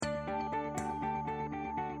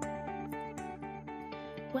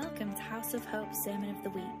Welcome to House of Hope Sermon of the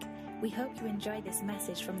Week. We hope you enjoyed this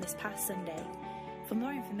message from this past Sunday. For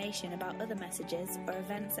more information about other messages or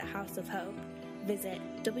events at House of Hope, visit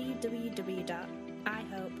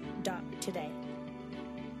www.ihope.today.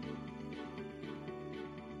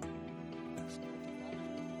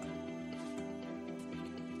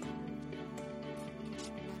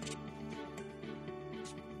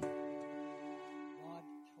 God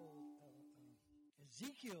told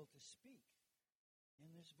Ezekiel to speak in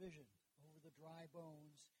this vision over the dry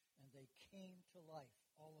bones, and they came to life,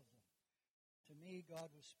 all of them. To me, God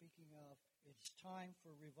was speaking of it's time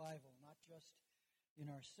for revival, not just in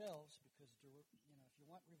ourselves, because if you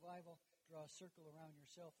want revival, draw a circle around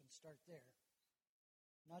yourself and start there.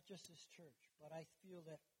 Not just this church, but I feel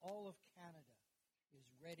that all of Canada is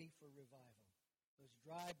ready for revival. Those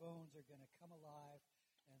dry bones are going to come alive,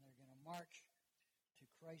 and they're going to march to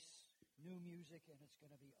Christ's new music, and it's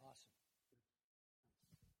going to be awesome.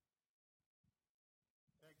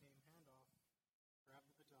 Tag name handoff. Grab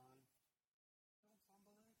the baton. Don't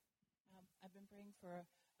fumble it. I've been praying for a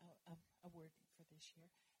word for this year,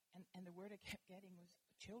 and the word I kept getting was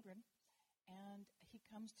children, and he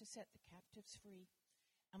comes to set the captives free.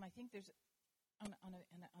 I think there's on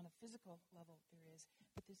a physical level there is,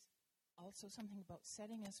 but there's also something about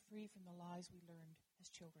setting us free from the lies we learned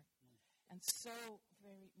as children. And so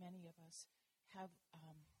very many of us have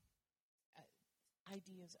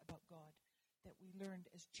ideas about God that we learned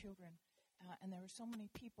as children. And there are so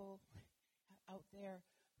many people out there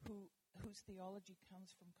whose theology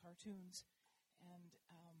comes from cartoons, and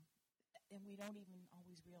we don't even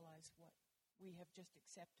always realize what we have just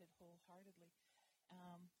accepted wholeheartedly.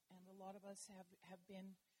 And a lot of us have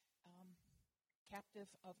been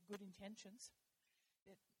captive of good intentions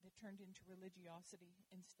that turned into religiosity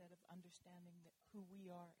instead of understanding that who we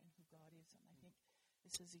are and who God is. And I think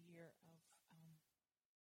this is a year of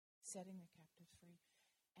setting the captives free.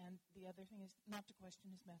 And the other thing is not to question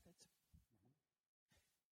his methods.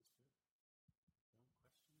 Don't question his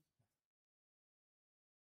methods.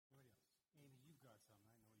 Anybody else? Amy, you've got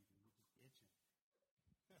something. I know you're just itching.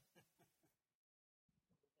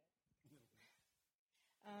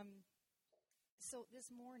 So this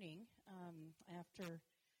morning, after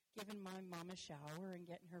giving my mom a shower and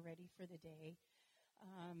getting her ready for the day,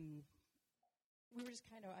 I was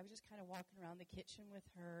just kind of walking around the kitchen with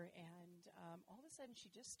her, and all of a sudden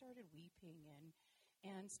she just started weeping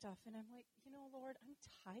and stuff, and I'm like, Lord, I'm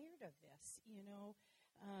tired of this,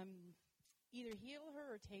 either heal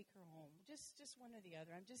her or take her home, just one or the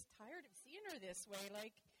other. I'm just tired of seeing her this way, and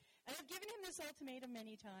I've given him this ultimatum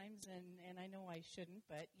many times, and I know I shouldn't,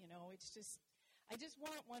 but, it's just, I just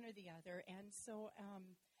want one or the other. And so,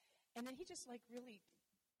 and then he just, really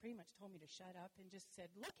pretty much told me to shut up and just said,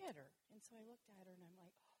 look at her. And so I looked at her, and I'm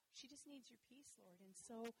like, she just needs your peace, Lord. And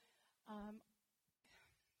so,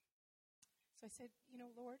 so I said,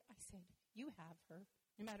 Lord, I said, you have her.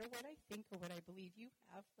 No matter what I think or what I believe, you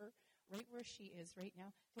have her right where she is right now.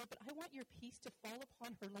 Lord, but I want your peace to fall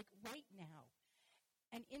upon her, right now.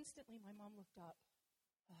 And instantly my mom looked up.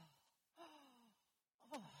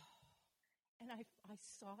 And I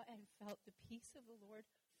saw and felt the peace of the Lord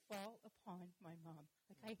fall upon my mom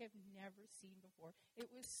like I have never seen before.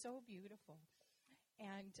 It was so beautiful.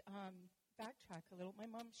 And backtrack a little. My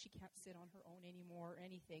mom, she can't sit on her own anymore or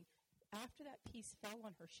anything. After that peace fell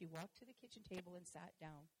on her, she walked to the kitchen table and sat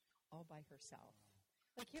down all by herself.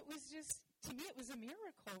 It was just, to me, it was a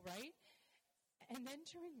miracle, right? And then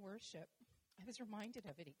during worship, I was reminded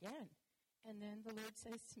of it again. And then the Lord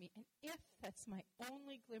says to me, and if that's my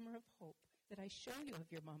only glimmer of hope that I show you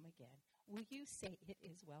of your mom again, will you say it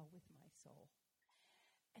is well with my soul?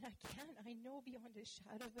 And I know beyond a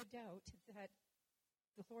shadow of a doubt that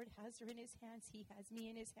the Lord has her in his hands. He has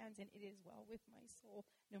me in his hands, and it is well with my soul,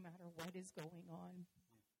 no matter what is going on.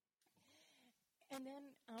 And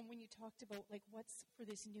then when you talked about, what's for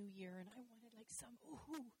this new year, and I wanted, some,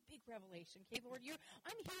 big revelation. Okay, Lord,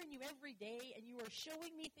 I'm hearing you every day, and you are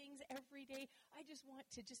showing me things every day. I just want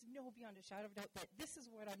to just know beyond a shadow of doubt that this is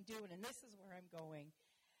what I'm doing, and this is where I'm going.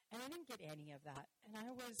 And I didn't get any of that. And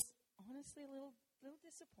I was honestly a little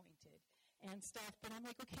disappointed and stuff. But I'm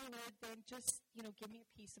like, okay, Lord, then just, give me a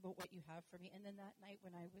piece about what you have for me. And then that night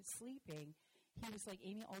when I was sleeping, he was like,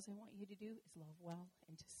 Amy, all I want you to do is love well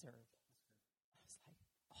and to serve. I was like,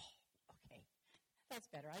 oh, okay.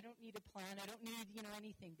 That's better. I don't need a plan. I don't need,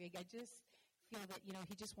 anything big. I just feel that,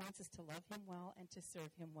 he just wants us to love him well and to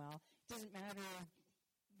serve him well. It doesn't matter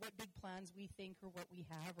what big plans we think or what we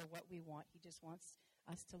have or what we want. He just wants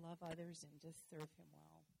us to love others and just serve him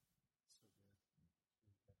well. So good.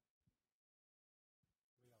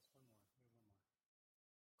 What else? One more. We have one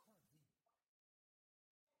more. Courtney.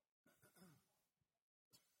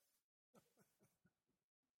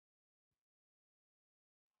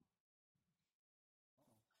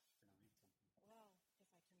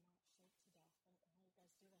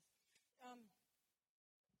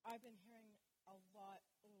 I've been hearing a lot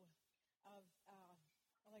of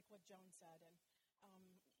like what Joan said, and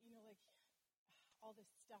like all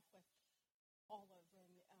this stuff with Olive,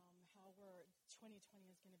 and how 2020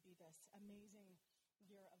 is going to be this amazing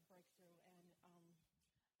year of breakthrough and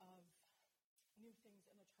of new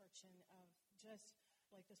things in the church, and of just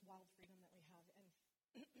like this wild freedom that we have. And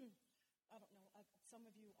I don't know, some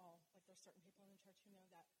of you all, like there's certain people in the church who know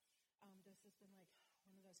that this has been like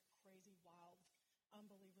one of those crazy, wild,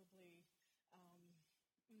 unbelievably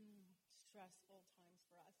stressful times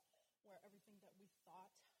for us, where everything that we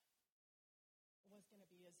thought was going to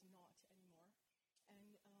be is not anymore. And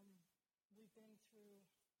we've been through,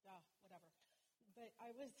 whatever. But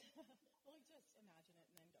I was, well, just imagine it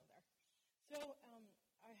and then go there. So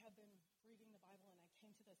I had been reading the Bible, and I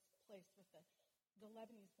came to this place with the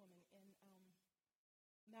Lebanese woman in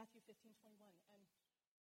Matthew 15:21. And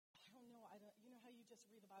I don't know, you know how you just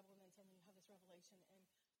read the Bible and then suddenly you have this revelation, and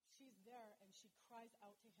she's there and she cries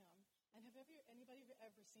out to him. And have anybody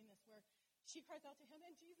ever seen this, where she cries out to him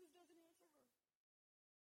and Jesus doesn't answer her?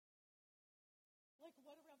 Like,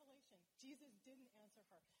 what a revelation. Jesus didn't answer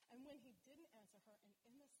her. And when he didn't answer her, and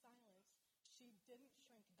in the silence, she didn't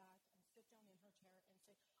shrink back and sit down in her chair and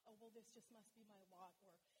say, oh, well, this just must be my lot,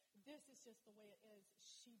 or this is just the way it is.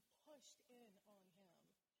 She pushed in on him,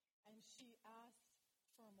 and she asked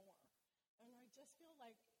for more. And I just feel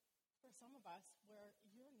like for some of us, where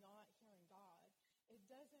you're not hearing God, it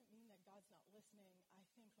doesn't mean that God's not listening. I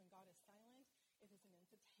think when God is silent, it is an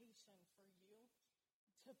invitation for you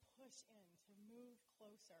to push in, to move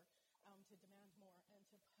closer, to demand more, and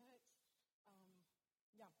to put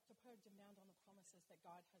a demand on the promises that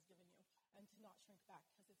God has given you, and to not shrink back,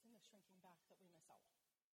 because it's in the shrinking back that we miss out.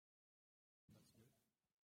 That's good.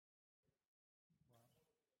 Wow.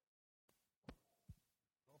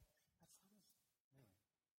 Oh, anyway,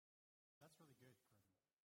 that's really good, Courtney. That's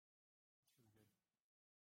really good.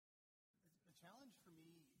 The challenge for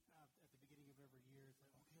me at the beginning of every year is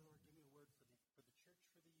like, okay, Lord, give me a word for the church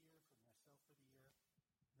for the year, for myself for the year.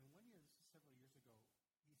 And one year, this is several years ago,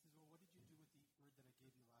 he says, well, what did you do with the word that I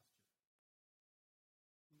gave you last year?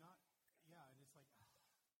 And it's like,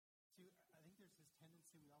 see, I think there's this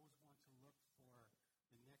tendency we always want to look for the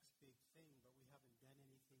next big thing, but we haven't done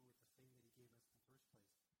anything with the thing that he gave us in the first place.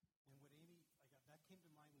 And what Amy, that came to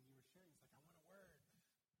mind when you were sharing. It's like, I want a word.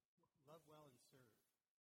 Love well and serve.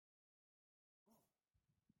 Oh, that's for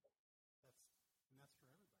everybody, right?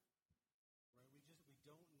 We don't need this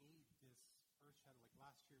earth shadow. Like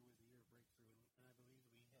last year was the year of breakthrough, and I believe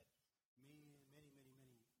we had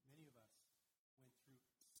many of us went through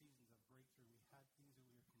seasons of breakthrough. We had things that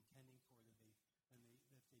we were contending for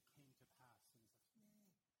that they came to pass, and it's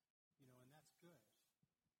like, and that's good.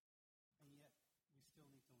 And yet we still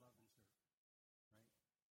need to love and serve, right?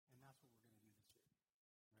 And that's what we're going to do this year, right?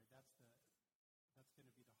 That's going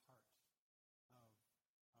to be the heart of this next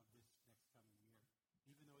coming year.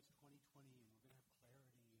 Even though it's 2020 and we're going to have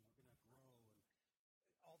clarity and we're going to grow, and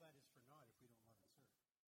all that is for naught if we don't love and serve,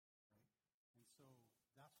 right? And so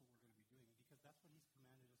that's what we're going to be doing, because that's what he's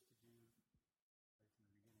commanded us to do right from the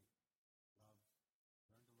beginning. Love,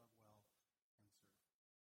 learn to love well, and serve.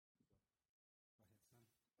 So, go ahead, son.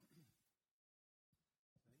 Anything else?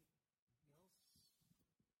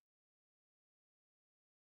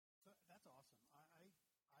 So that's awesome.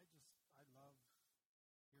 I love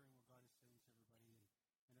hearing what God is saying to everybody,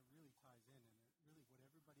 and it really ties in, and it really what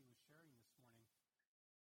everybody was sharing this morning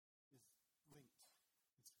is linked.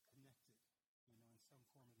 It's connected, in some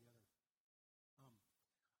form or the other.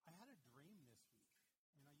 I had a dream this week,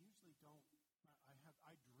 and I usually don't.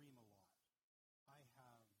 I dream a lot. I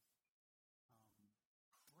have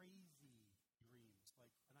crazy dreams,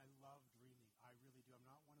 and I love dreaming. I really do. I'm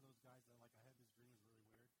not one of those guys that I had this dream, it was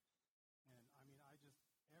really weird. And I mean,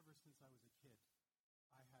 ever since I was a kid,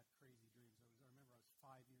 I had crazy dreams. I remember I was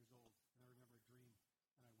 5 years old, and I remember a dream,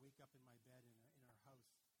 and I wake up in my bed in our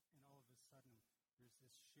house, and all of a sudden, there's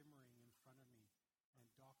this shimmering in front of me, and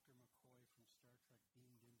Dr. McCoy from Star Trek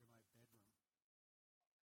beamed into my bedroom.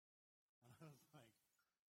 And I was like,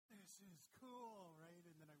 this is cool, right?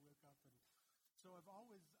 And then I woke up, and so I've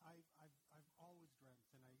always dreamt,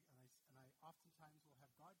 and I oftentimes will have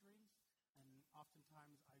God dreams, and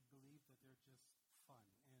oftentimes I believe that they're just fun,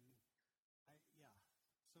 and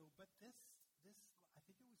but this, I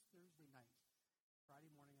think it was Thursday night. Friday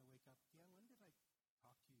morning I wake up, when did I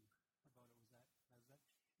talk to you about it? Was that?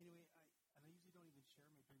 Anyway, I usually don't even share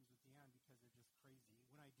my dreams with Deanne because they're just crazy.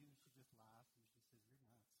 When I do, she just laughs, and she says, you're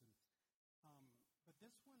nuts. And, but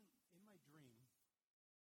this one, in my dream,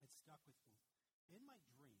 it stuck with me. In my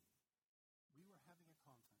dream, we were having a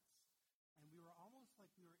conference, and we were almost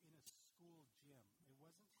like we were in a school gym. It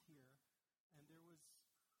wasn't here, and there was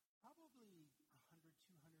probably 100,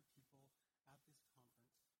 200 people at this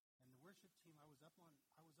conference. And the worship team, I was up on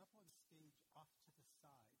stage off to the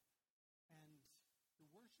side, and the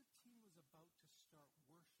worship team was about to start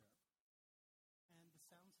worship, and the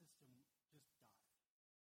sound system just died.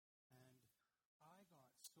 And I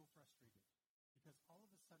got so frustrated because all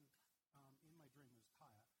of a sudden, in my dream was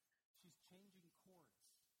Kaya. She's changing chords,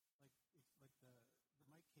 like the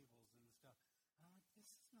mic cables and the stuff. And I'm like, this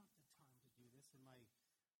is not the time to do this. And my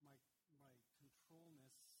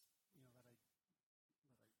controlness, that I struggle with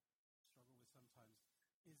sometimes,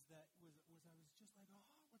 is that was I was just like, oh, what's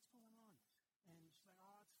going on? And she's like,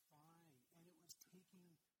 oh, it's fine. And it was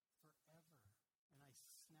taking forever. And I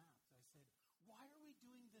snapped. I said, why are we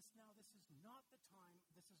doing this now? This is not the time.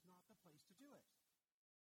 This is not the place to do it.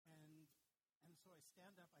 And so I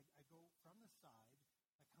stand up. I go from the side.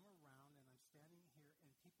 I come around, and I'm standing here, and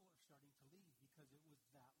people are starting to leave because it was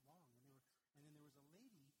that long. And then there was a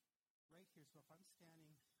lady right here. So if I'm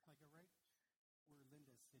standing, like right where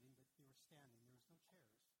Linda's sitting, but they were standing. There was no chairs.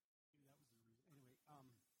 Maybe that was the reason. Anyway,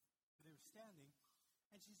 but they were standing,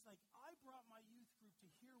 and she's like, I brought my youth group to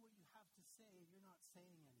hear what you have to say, and you're not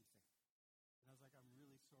saying anything. And I was like, I'm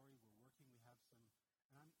really sorry. We're working. We have some,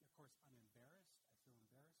 and I'm embarrassed. I feel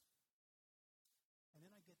embarrassed. And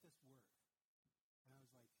then I get this word, and I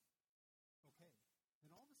was like, okay.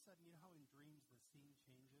 Then all of a sudden, you know how in dreams the scene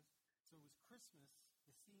changes? So it was Christmas.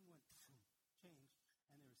 The scene went changed,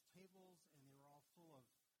 and there was tables, and they were all full of,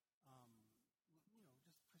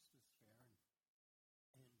 just Christmas fare,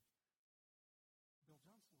 and Bill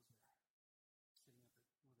Johnson was there, sitting at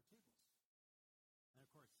one of the tables. And of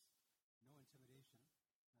course, no intimidation at all.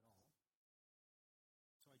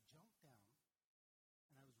 So I jumped down,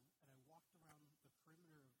 and I walked around the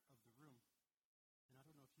perimeter of the room. And I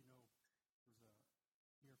don't know if you know, there was a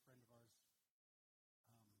dear friend of ours,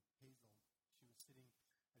 Hazel. She was sitting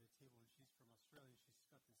at a table, and she's from Australia. She's got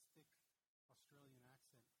this thick Australian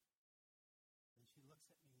accent. And she looks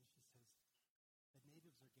at me, and she says, the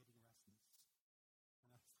natives are getting restless.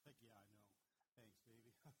 And I was like, yeah, I know. Thanks,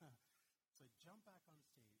 baby. So I jump back on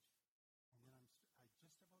stage, and then I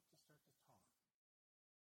just about to start to talk.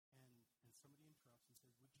 And somebody interrupts and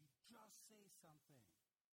says, would you just say something?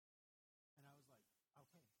 And I was like,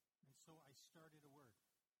 okay. And so I started a word.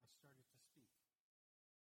 I started to speak.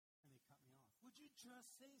 And they cut me off. Would you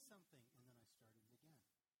just say something? And then I started it again.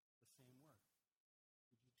 The same word.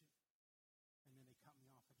 Would you just? And then they cut me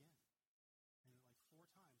off again. And like 4 or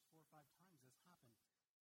 5 times this happened.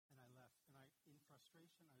 And I left. And in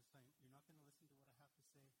frustration, I was saying, you're not going to listen to what I have to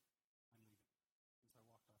say? I'm leaving. And so I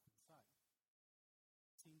walked off to the side.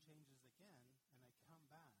 Scene changes again, and I come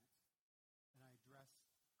back, and I address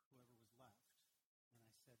whoever was left. And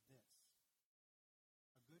I said this: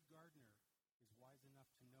 a good gardener is wise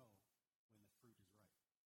enough to know when the fruit is ripe.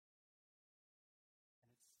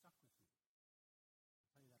 And it stuck with me. I'll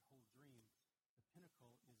tell you that whole dream. The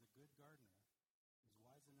pinnacle is a good gardener is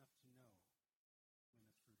wise enough to know when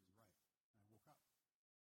the fruit is ripe. And I woke up,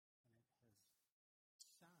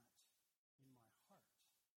 and it has sat in my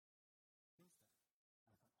heart since then. I thought,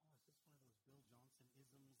 oh, is this one of those Bill Johnson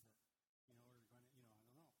isms that, are going to,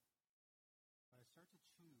 I don't know. But I start to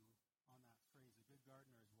chew on that phrase, a good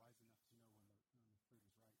gardener is wise enough to know when the fruit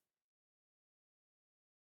is ripe.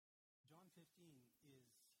 John 15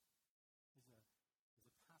 is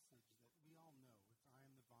a passage that we all know. It's, I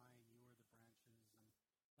am the vine, you are the branches.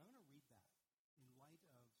 And I'm going to read that in light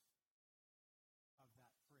of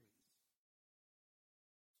that phrase.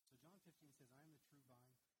 So John 15 says, I am the true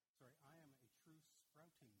vine. I am a true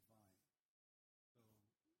sprouting vine. So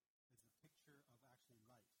it's a picture of actually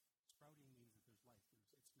life. Sprouting means that there's life.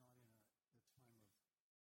 It's not in the time of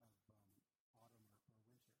autumn or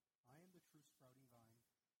winter. I am the true sprouting vine,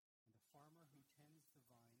 and the farmer who tends the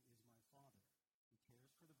vine is my Father. He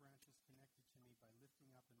cares for the branches connected to me by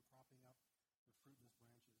lifting up and propping up the fruitless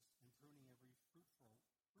branches and pruning every fruitful branch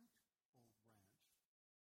to yield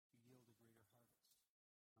a greater harvest.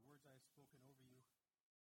 The words I have spoken over you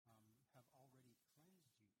have already cleansed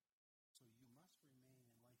you, so you must remain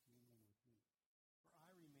in like union with me. For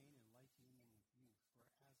I remain in like union with you,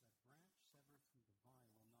 for as a branch severed from the vine will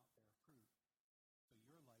not bear fruit, so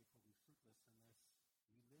your life will be fruitless unless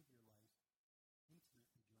you live your life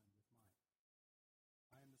intimately joined with mine.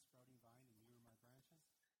 I am the sprouting vine, and you are my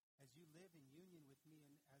branches. As you live in union with me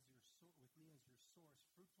and with me as your source,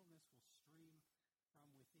 fruitfulness will stream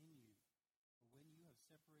from within you. But when you have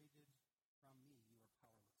separated from me, you are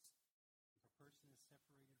powerless. If a person is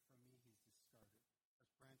separated from me, he's discarded.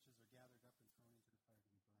 As branches are gathered up and thrown into the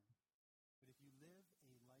fire to be burned. But if you live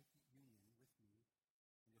a like union with me,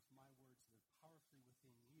 and if my words live powerfully within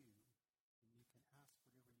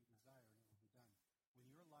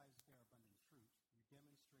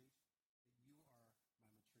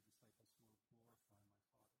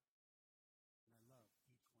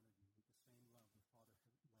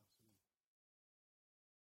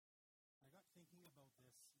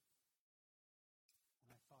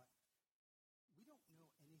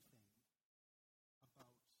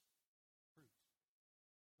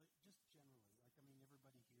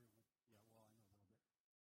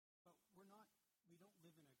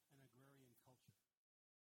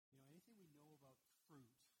fruit,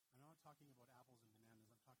 I'm not talking about apples and bananas,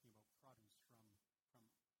 I'm talking about produce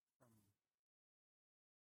from a vine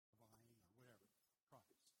or whatever,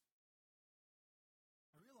 produce.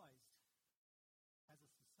 I realized as a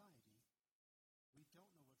society, we don't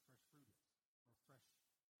know what fresh fruit is or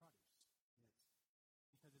fresh produce is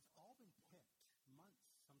because it's all been picked months,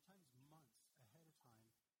 sometimes months ahead of time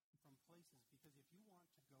from places. Because if you want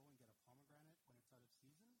to go and get a pomegranate when it's out of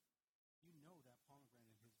season, you know that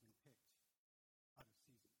pomegranate has been picked out of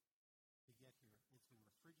season to get here. It's been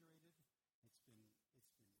refrigerated. It's been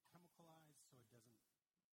chemicalized so it doesn't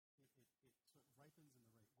so it ripens in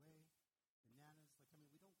the right way. Bananas, we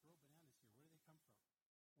don't grow bananas here. Where do they come from?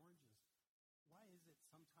 Oranges. Why is it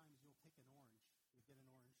sometimes you'll pick an orange, you get an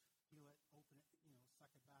orange, peel it, open it,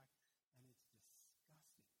 suck it back, and it's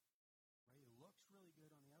disgusting, right? It looks really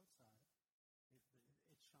good on the outside.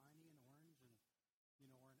 It's shiny and orange, and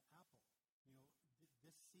or an apple.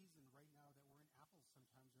 This season right now that we're in, apples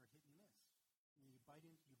sometimes are hit and miss. You buy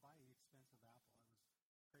an expensive apple. I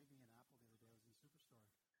was craving an apple the other day. I was in the superstore,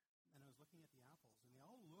 and I was looking at the apples, and they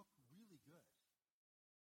all look really good.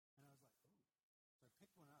 And I was like, oh. So I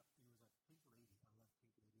picked one up, and it was like Pink Lady. I love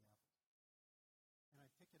Pink Lady apples. And I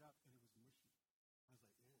picked it up, and it was mushy. I was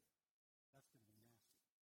like, ew, that's going to be nasty.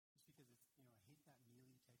 Just because it's, I hate that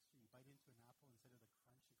mealy texture. You bite into an apple, instead of the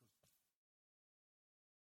crunch, it goes,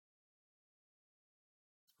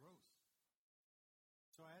 it's gross.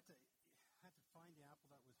 So I had to find the apple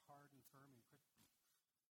that was hard and firm and crispy.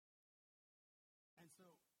 And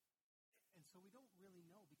so we don't really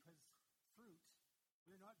know, because fruit,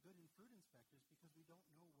 we're not good in fruit inspectors because we don't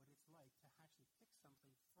know what it's like to actually pick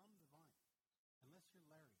something from the vine. Unless you're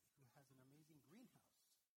Larry, who has an amazing greenhouse.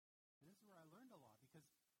 And this is where I learned a lot, because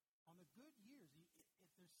on the good years, if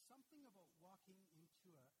there's something about walking into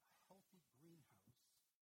a healthy greenhouse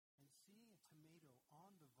and seeing a tomato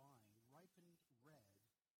on the vine, ripened red,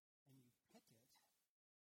 and you pick it,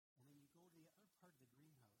 and then you go to the other part of the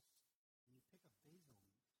greenhouse, and you pick a basil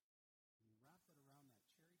leaf, and you wrap it around that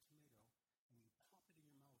cherry tomato, and you pop it in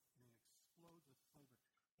your mouth, and it explodes with flavor.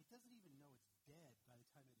 It doesn't even know it's dead by the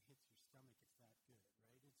time it hits your stomach. It's that good,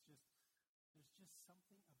 right? There's just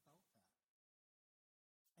something about that.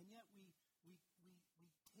 And yet we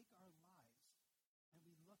take our lives, and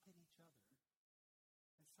we look at each other,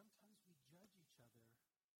 and sometimes we judge each other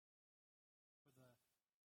for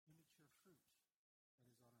the immature fruit that is on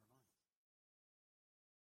our vines.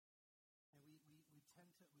 And we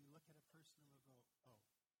look at a person and we'll go, oh,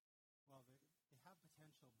 well, they have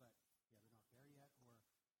potential, but they're not there yet, or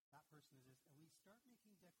that person is this. And we start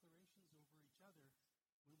making declarations over each other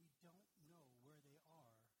when we don't know where they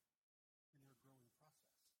are in their growing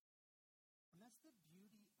process. And that's the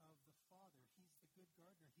beauty of the Father. He's the good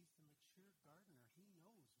gardener. He's the mature gardener. He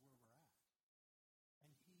knows where we're at.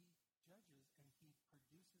 And he judges, and he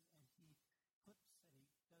produces, and he clips, and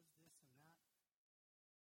he does this and that,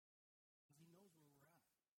 because he knows where we're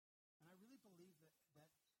at. And I really believe that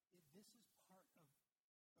this is part of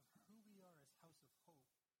who we are as House of Hope,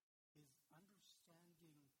 is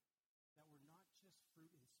understanding that we're not just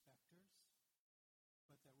fruit inspectors,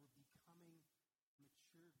 but that we're becoming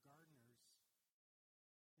mature gardeners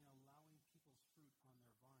and allowing people's fruit on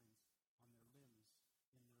their vines, on their limbs,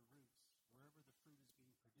 in their roots, wherever the fruit is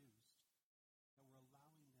being produced, that we're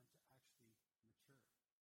allowing them to actually mature.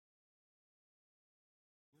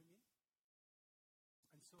 You know what I mean?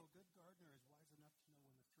 And so a good gardener is wise enough to know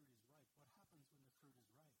when the fruit is ripe. What happens when the fruit is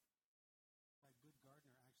ripe? That good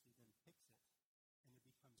gardener actually then picks it, and it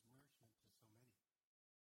becomes nourishment to so many.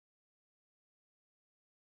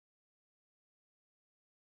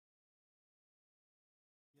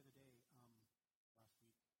 The other day, last week, we were having,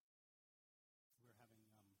 I think we're having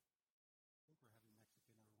Mexican, or one at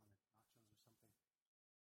nachos or something,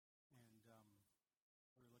 and we were looking at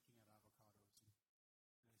avocados, and I said to Deanna, I said,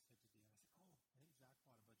 I think Zach bought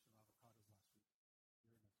a bunch of avocados last week.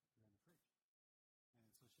 They're in the fridge.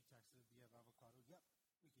 And so she texted, do you have avocados? Yep,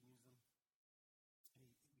 we can use them. And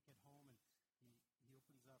we get home, and he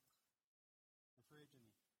opens up the fridge, and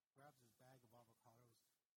he grabs his bag of avocados,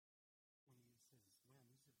 and he says, man,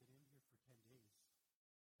 these have been in here for 10 days,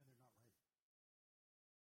 and they're not ripe.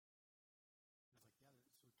 I was like, yeah,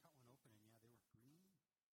 so we cut one open, and they were green.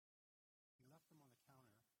 He left them on the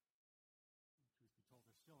counter. Truth be told,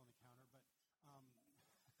 they're still on the counter, but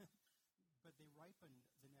but they ripened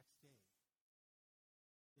the next day.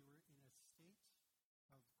 They were in a state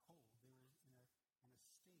of cold. They were in a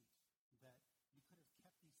state that you could have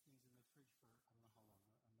kept these things in the fridge for, I don't know how long.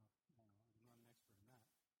 I'm not an expert in that.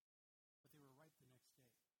 But they were ripe the next day.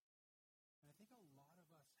 And I think a lot of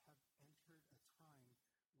us have entered a time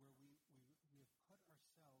where we have put ourselves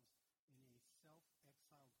in a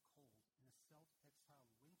self-exiled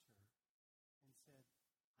winter and said,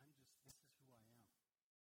 this is who I am.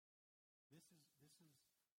 This is who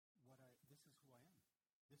I am.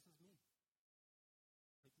 This is me.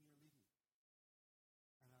 Take me or leave me.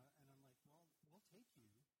 And I'm like, well, we'll take you,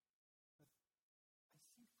 but I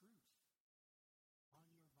see fruit on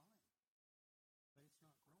your vine, but it's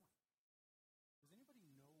not growing. Does anybody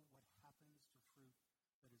know what happens to fruit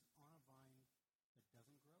that is on a vine that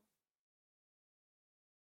doesn't grow?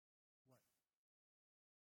 What?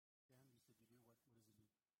 Dan, you said you do. What does it do?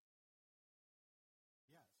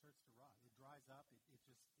 Yeah, it starts to rot. It dries up. It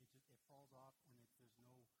falls off, and it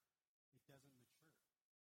doesn't mature.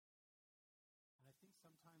 And I think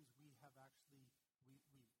sometimes we've done that to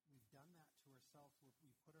ourselves.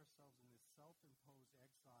 We put ourselves in this self-imposed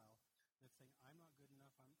exile that's saying, I'm not good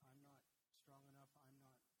enough, I'm not strong enough, I'm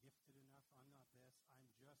not gifted enough, I'm not this, I'm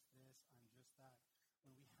just that.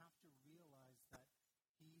 When we have to realize that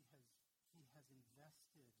He has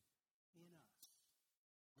invested in us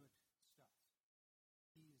good stuff.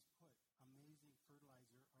 He's put amazing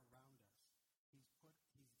fertilizer around us. He's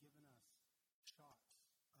given us shots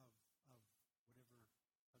of whatever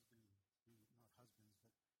husbandry, not husbands,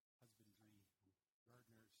 but husbandry,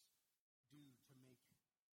 gardeners do to make life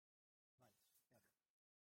better.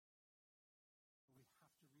 But we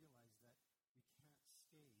have to realize that we can't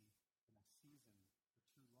stay in a season for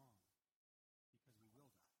too long because we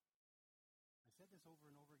will die. I said this over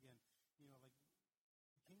and over again, like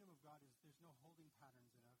the kingdom of God there's no holding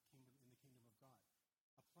patterns in the kingdom of God.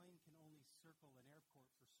 A plane can only circle an airport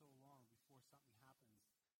for so long before something happens.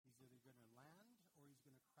 He's either going to land or he's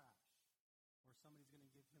going to crash, or somebody's going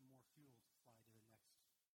to give him more fuel to fly to the next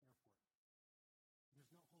airport.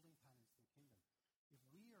 There's no holding patterns in the kingdom. If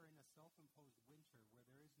we are in a self-imposed winter where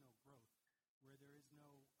there is no growth, where there is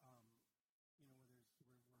no,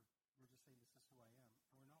 we're just saying this is who I am,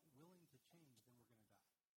 and we're not willing to change, then we're going to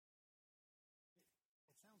die.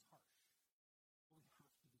 It sounds harsh, but we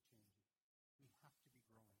have to be changing. We have to be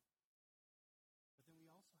growing. But then we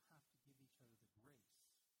also have to give each other the grace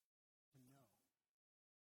to know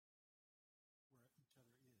where each other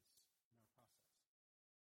is in our process.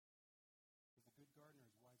 Because the good gardener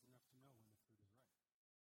is wise enough to know when the fruit is ripe.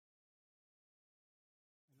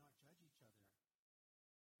 And not judge each other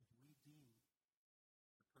if we deem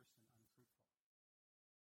the person unfruitful.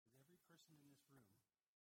 Because every person in this room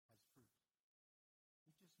has fruit.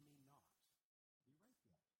 It just may not be ripe yet.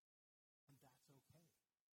 And that's okay.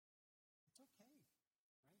 It's okay,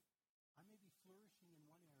 right? I may be flourishing in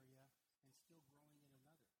one area and still growing in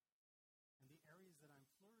another. And the areas that I'm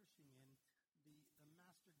flourishing in, the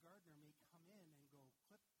master gardener may come in and go,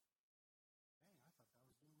 clip, dang, I thought that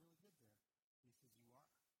was doing really good there. He says, you are.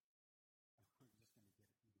 And we're just going to get it even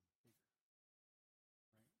bigger,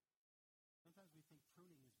 right? Sometimes we think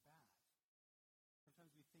pruning is bad.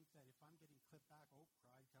 Sometimes we think that if I'm getting clipped back,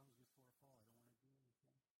 pride comes before a fall. I don't want to do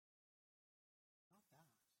anything. Not that.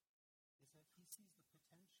 It's that he sees the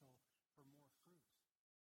potential for more fruit.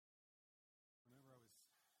 Remember,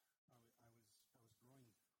 I was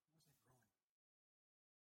growing. What was I growing?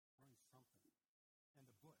 Growing something, and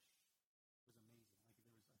the bush was amazing. Like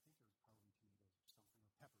I think there was probably tomatoes or something,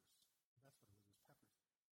 or peppers. That's what it was. It was peppers.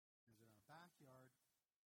 It was in our backyard,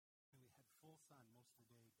 and we had full sun most of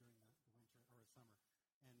the day during the winter or summer.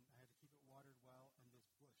 And I had to keep it watered well, and this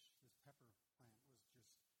bush, this pepper plant, was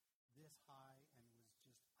just this high and was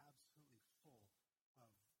just absolutely full of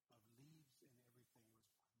leaves and everything. It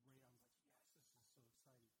was great. I was like, yes, this is so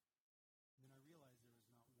exciting. And then I realized there was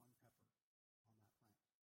not one pepper on that plant.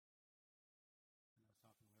 And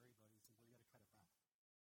I was talking to Larry about it. He said, well, you got to cut it back.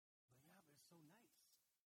 I was like, yeah, but it's so nice.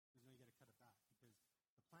 He said, no, you got to cut it back because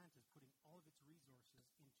the plant is putting all of its resources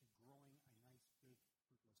into growing a nice, big,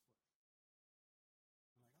 fruitless bush.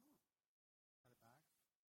 I'm like, oh, cut it back.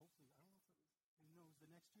 Hopefully, I don't know if it was, it was the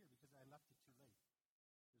next year because I left it too late.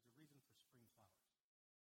 There's a reason for spring flowers.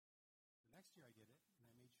 The next year I did it, and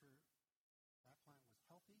I made sure that plant was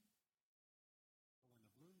healthy. But when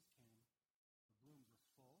the blooms came, the blooms were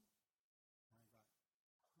full, and I got a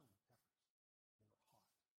ton of peppers.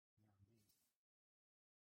 They were hot, and they were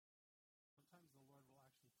amazing. Sometimes the Lord will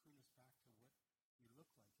actually prune us back to what we look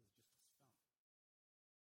like as just a stump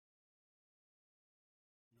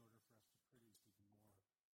in order for us to produce even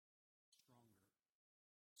more stronger,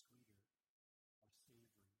 sweeter, or savory type of fruit.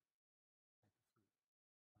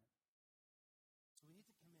 Right? So we need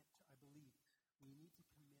to commit to, I believe, we need to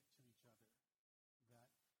commit to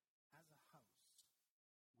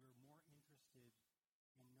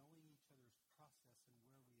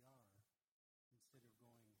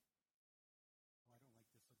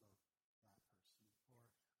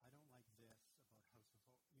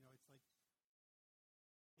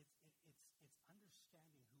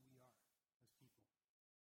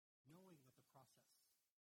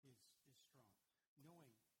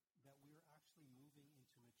knowing that we are actually moving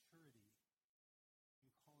into maturity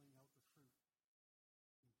and calling out the fruit in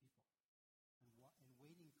people and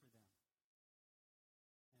waiting for them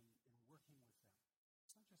and working with them.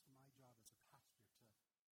 It's not just my job as a pastor to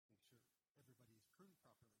make sure everybody is pruned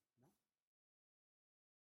properly. No.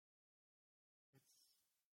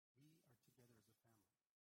 We are together as a family.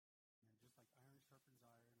 And just like iron sharpens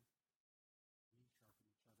iron, we sharpen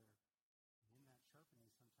each other. And in that sharpening,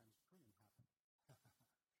 sometimes pruning happens.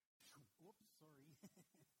 Oops, sorry.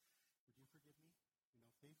 Would you forgive me?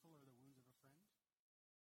 Faithful are the wounds of a friend.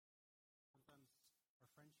 Sometimes our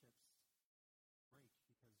friendships break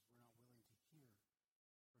because we're not willing to hear from each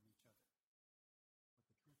other what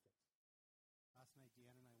the truth is. Last night,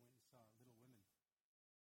 Deanna and I went and saw Little Women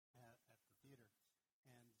at the theater.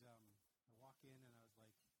 And I walk in and I was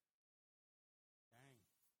like, dang,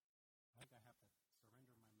 I think I have to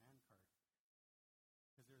surrender my man card.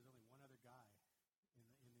 Because there was only one other guy in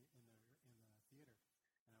the theater.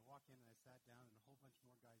 And I walk in and I sat down and a whole bunch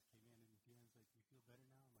more guys came in, and Deanna's like, you feel better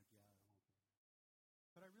now? I'm like, yeah, I'm okay.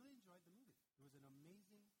 But I really enjoyed the movie. It was an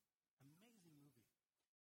amazing, amazing movie.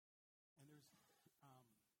 And there's this one part,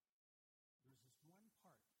 and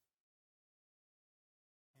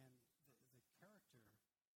the character,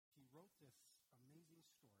 he wrote this amazing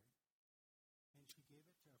story, and she gave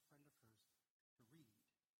it to a friend of hers to read.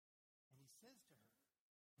 And he says to her,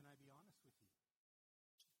 can I be honest with you?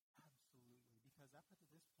 Absolutely, because up to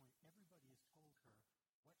this point, everybody has told her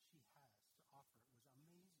what she has to offer was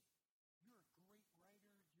amazing. You're a great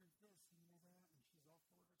writer, you're this and you're that, and she's all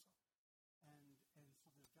full of herself. And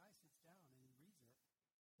so the guy sits down and he reads it,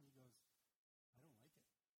 and he goes, I don't like it.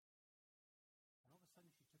 And all of a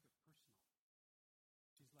sudden she took it personal.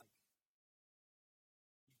 She's like,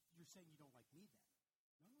 you're saying you don't like me then?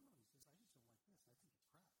 No. He says, I just don't like this. I think it's crap.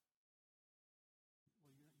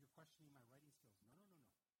 Well, you're questioning my writing skills. No.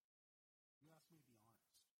 You asked me to be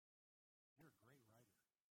honest. You're a great writer.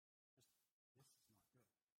 Just, this is not good.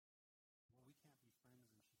 Well, we can't be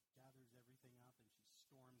friends, and she gathers everything up, and she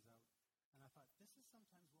storms out. And I thought, this is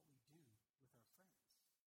sometimes what we do with our friends,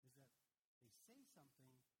 is that they say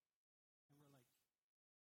something, and we're like,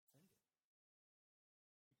 offended.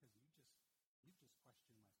 Because you've just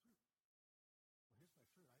questioned my fruit. Well, here's my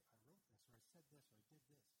fruit. I wrote this, or I said this, or I did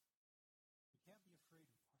this. We can't be afraid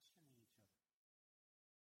of questioning each other.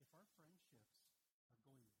 If our friendships are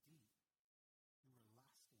going deep, and we're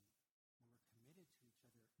lasting, and we're committed to each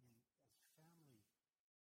other as family,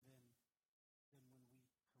 then when we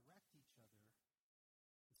correct each other,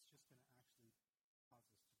 it's just going to actually cause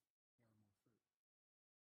us to bear more fruit.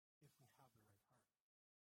 If we have the right heart.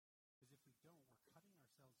 Because if we don't, we're cutting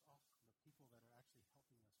ourselves off from the people that are actually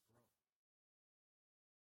helping us grow.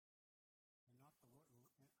 And not the Lord.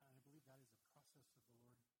 And I believe that is a process of the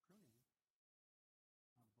Lord pruning,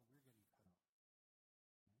 but we're getting cut off. Right?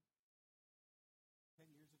 10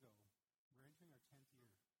 years ago, we're entering our 10th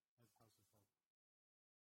year as House of Hope.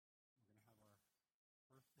 We're going to have our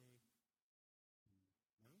birthday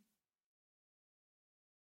in May.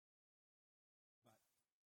 But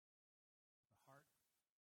the heart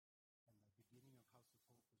and the beginning of House of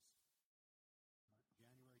Hope was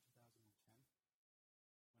January 2010,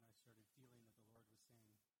 when I started feeling that the Lord was saying,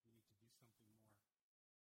 we need to do something more.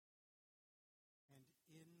 And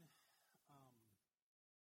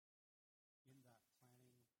in that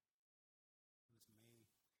planning, it was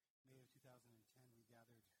May of 2010, we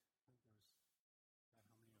gathered, I think there was, God,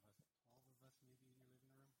 how many of us? 12 of us maybe in your living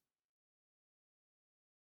room.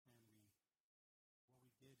 And what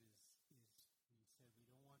we did is we said we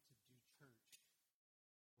don't want to do church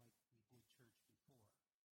like we did church before.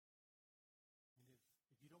 And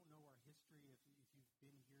if you don't know our history, if you've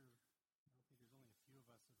been here, I don't think there's only a few of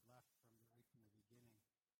us that left right from the beginning.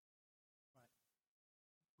 But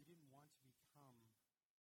we didn't want to become a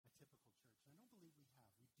typical church. And I don't believe we have.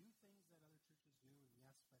 We do things that other churches do, and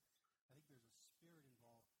yes, but I think there's a spirit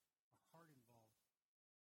involved, a heart involved.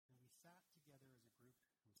 And we sat together as a group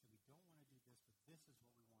and we said, we don't want to do this, but this is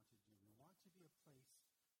what we want to do. We want to be a place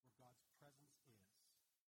where God's presence is,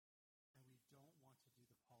 and we don't want to do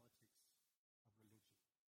the politics of religion.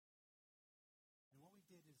 And what we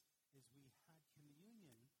did is we had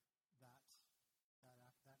communion that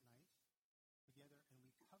night together, and we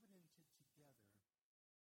covenanted together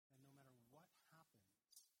that no matter what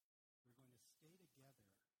happens, we're going to stay together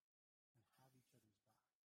and have each other's back.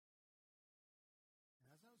 And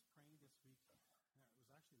as I was praying this week, it was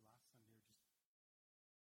actually last Sunday,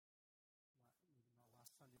 or just not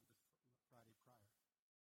last Sunday, but the Friday prior,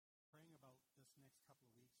 praying about this next couple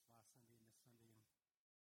of weeks, last Sunday and this Sunday, and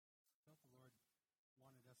I felt the Lord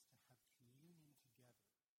wanted us to have communion together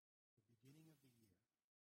at the beginning of the year,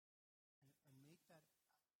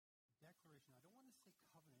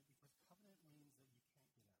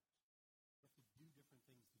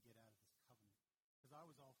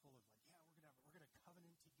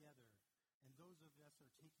 And those of us who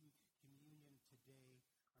are taking communion today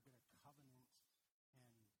are going to covenant, and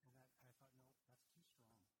that I thought, no, that's too strong.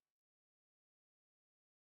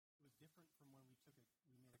 It was different from when we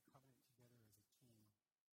made a covenant together as a team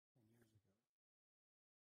 10 years ago.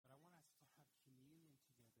 But I want us to have communion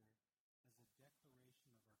together as a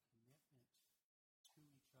declaration of our commitment to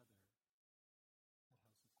each other at House of Hope.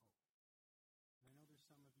 And I know there's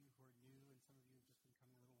some of you who are new, and some of you have just been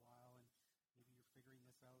coming a little while, and maybe you're figuring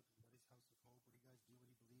this out. What is House of Hope? What do you guys do? What do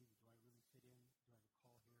you believe? Do I really fit in? Do I have a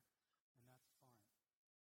call here? And that's fine.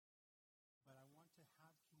 But I want to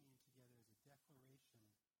have communion together as a declaration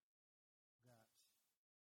that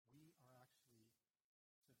we are actually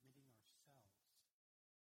submitting ourselves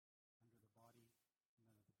under the body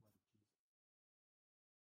and under the blood of Jesus.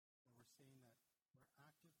 And we're saying that we're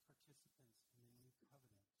active participants in the new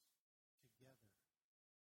covenant together,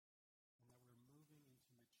 and that we're moving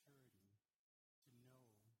into maturity to know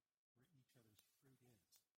where each other's fruit is.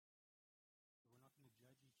 So we're not going to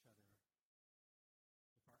judge each other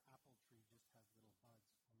if our apple tree just has little buds,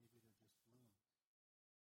 or maybe they're just blooms,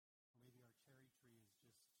 or maybe our cherry tree is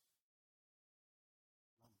just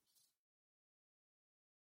lumps,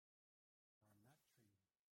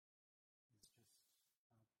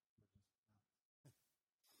 or our nut tree is just, we're just nuts.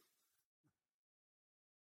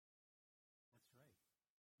 That's right.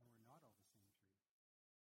 And we're not all the same tree.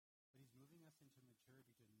 But he's moving us into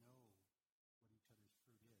maturity to know what each other's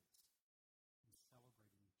fruit is, and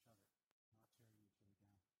celebrating each other, not tearing each other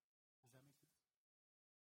down. Does that make sense?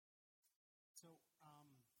 So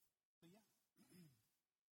yeah.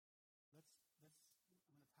 let's.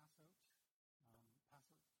 I'm going to pass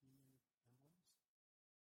out communion emblems.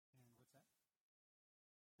 And what's that?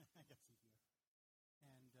 I got sepia.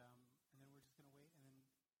 And then we're just going to wait, and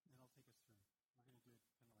then I'll take us through. We're going to do it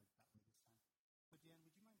kind of like that way this time. But Dan,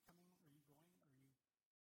 would you mind coming? Are you going?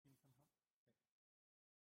 Or can you come help?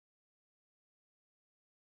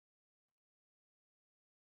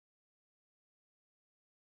 Okay.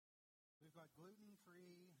 We've got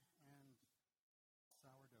gluten-free and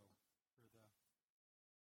sourdough for the.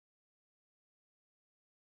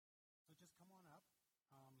 So just come on up.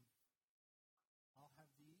 I'll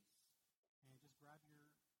have these, and just grab your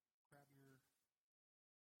juice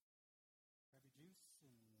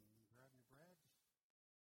and grab your bread,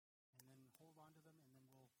 and then hold on to them, and then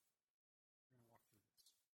we're going to walk through this.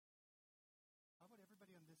 How about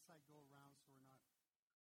everybody on this side go around so we're not.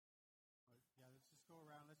 Yeah, let's just go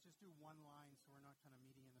around. Let's just do one line so we're not kind of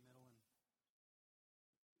meeting in the middle. And yeah.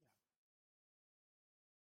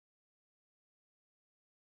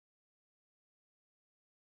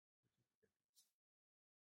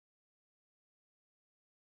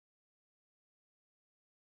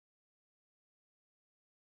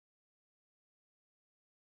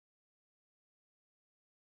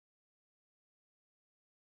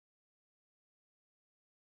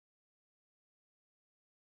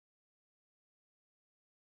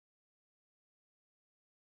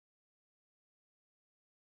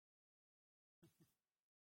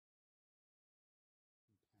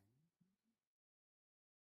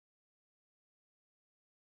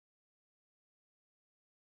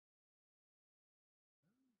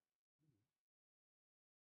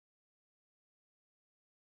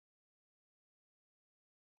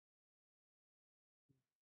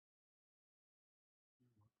 You're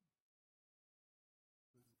welcome.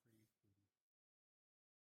 Gluten-free. Everybody good?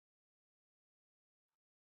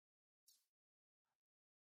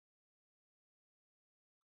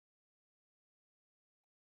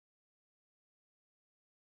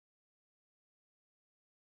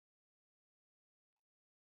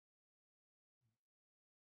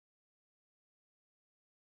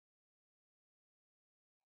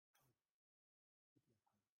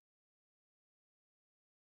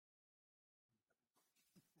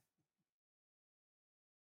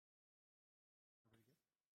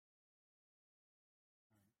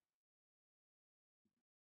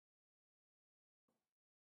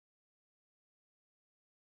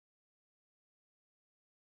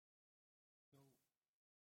 All right.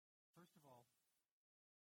 So, first of all,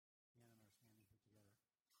 Ann and I are standing here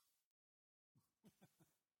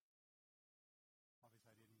together.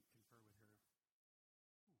 Obviously, I didn't confer with her.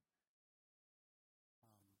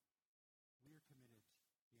 We are committed,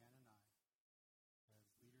 Deanna and I, as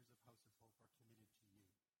leaders of House of Hope, are committed to you.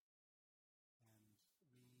 And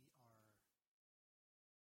we are for you,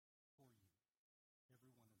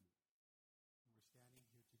 every one of you. And we're standing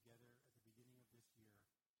here together at the beginning of this year,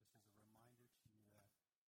 just as a reminder to you that we're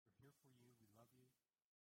here for you, we love you,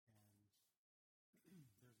 and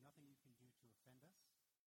there's nothing you can do to offend us.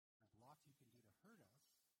 There's lots you can do to hurt us,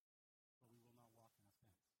 but we will not walk in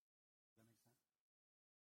offense. Does that make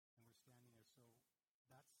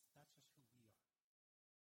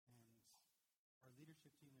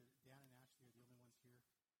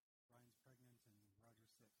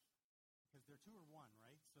there two or one,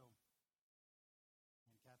 right? So,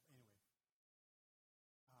 and Kath, anyway,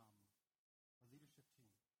 our leadership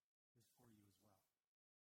team is for you as well.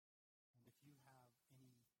 And if you have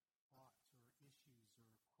any thoughts or issues or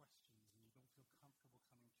questions and you don't feel comfortable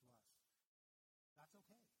coming to us, that's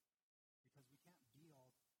okay, because we can't be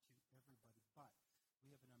all to everybody, but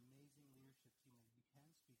we have an amazing leadership team that you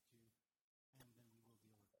can speak to, and then we will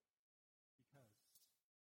deal with it, because that's what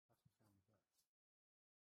family does.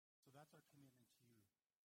 So that's our commitment to you.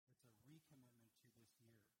 It's a recommitment to this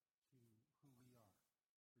year, to who we are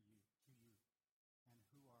for you, to you, and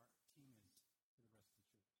who our team is for the rest of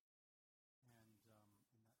the church. And that's that.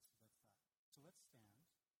 So let's stand.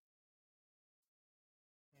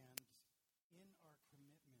 And in our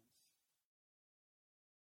commitments,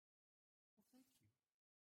 well, thank you.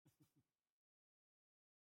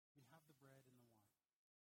 We have the bread and the wine.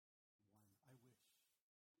 I wish.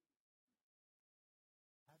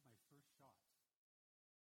 I had my first shot.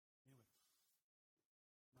 Anyway,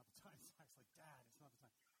 not the time. Zach's like, Dad, it's not the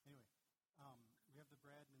time. Anyway, we have the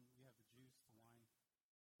bread and we have the juice, the wine.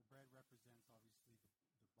 The bread represents, obviously,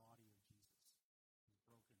 the body of Jesus. He's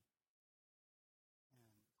broken.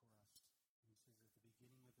 And for us. And he says at the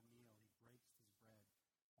beginning of the meal, he breaks his bread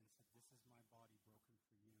and said, this is my body broken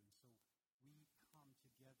for you. And so we come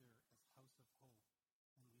together as House of Hope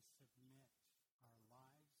and we submit our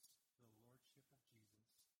lives to the Lordship of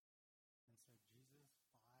Jesus and said, Jesus,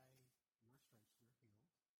 by your stripes we're healed.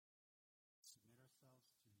 Submit ourselves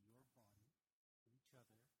to your body, to each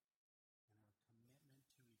other, and our commitment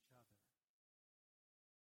to each other in relationship. So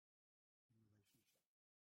as you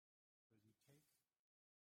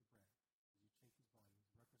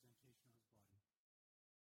take the bread,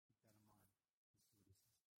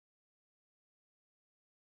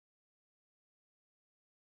 as you take his body,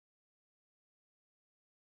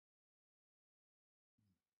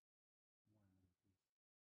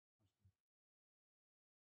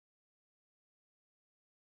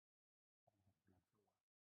 his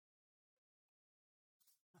representation of his body,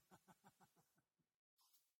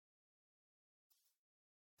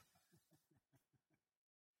 keep that in mind. This is what he says.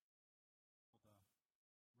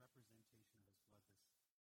 Representation of his blood, this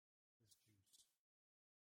juice.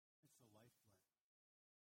 It's the lifeblood.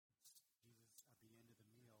 It's Jesus at the end of the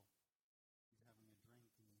meal, he's having a drink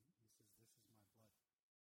and he says, this is my blood.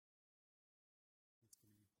 It's going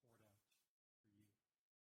to be poured out for you.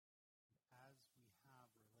 And as we have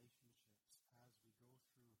relationships, as we go through this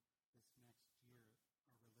next year,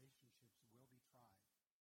 our relationships will be tried.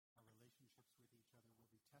 Our relationships with each other will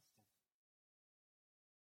be tested.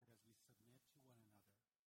 But as we submit to one another,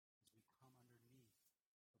 as we come underneath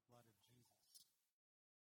the blood of Jesus,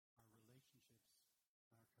 our relationships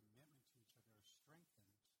and our commitment to each other are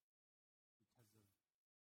strengthened because of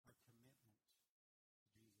our commitment to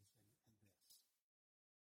Jesus and this.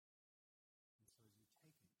 And so as you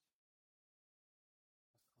take it, just allow that truth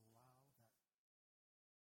in relationships,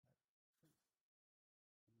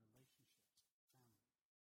 family, hit you.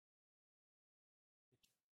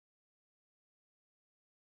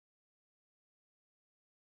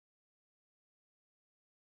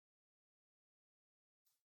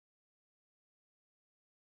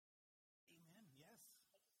 Amen. Yes.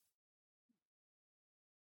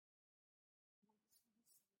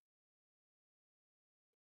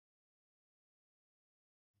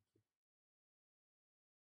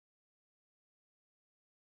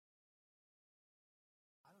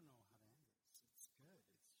 I don't know how to end this. It's good.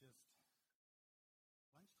 It's just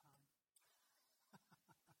lunchtime.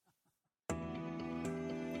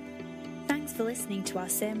 Thanks for listening to our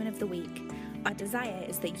Sermon of the Week. Our desire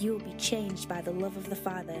is that you will be changed by the love of the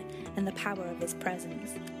Father and the power of his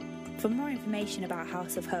presence. For more information about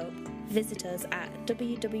House of Hope, visit us at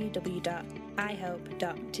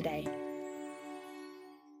www.ihope.today.